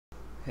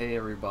Hey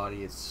everybody,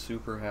 it's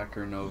Super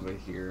Hacker Nova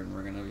here, and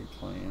we're gonna be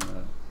playing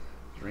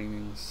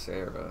Dreaming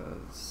Sarah.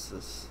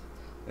 This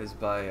is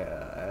by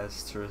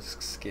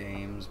Asterisks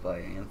Games by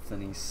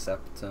Anthony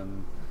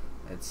Septim.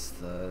 It's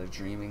the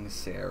Dreaming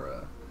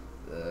Sarah.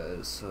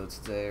 So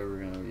today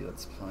we're gonna be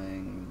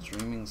playing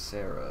Dreaming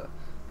Sarah,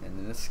 and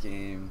in this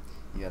game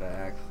you gotta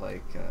act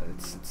like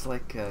it's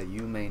like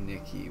Yume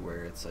Nikki,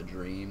 where it's a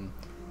dream,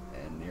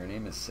 and your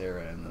name is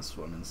Sarah in this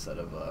one instead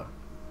of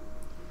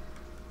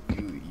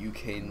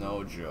UK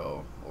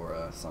Nojo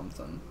or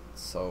something.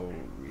 So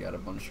we got a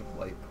bunch of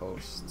light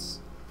posts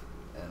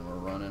and we're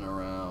running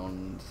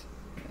around,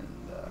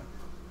 and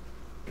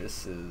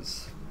this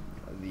is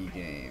the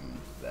game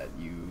that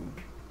you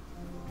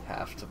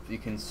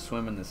can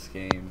swim in this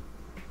game.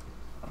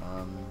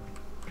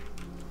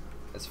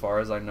 As far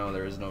as I know,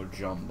 there is no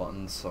jump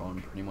button, so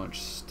I'm pretty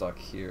much stuck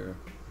here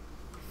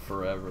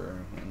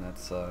forever, and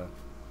that's the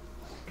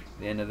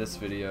end of this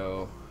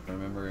video.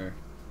 Remember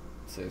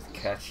to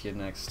catch you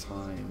next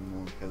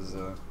time, because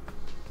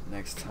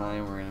next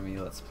time we're gonna be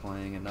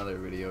playing another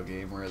video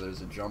game where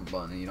there's a jump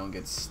button and you don't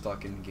get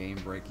stuck in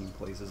game-breaking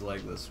places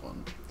like this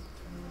one.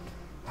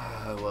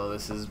 Well,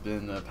 this has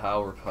been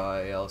Power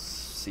Pie. I'll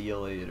see you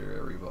later,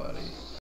 everybody.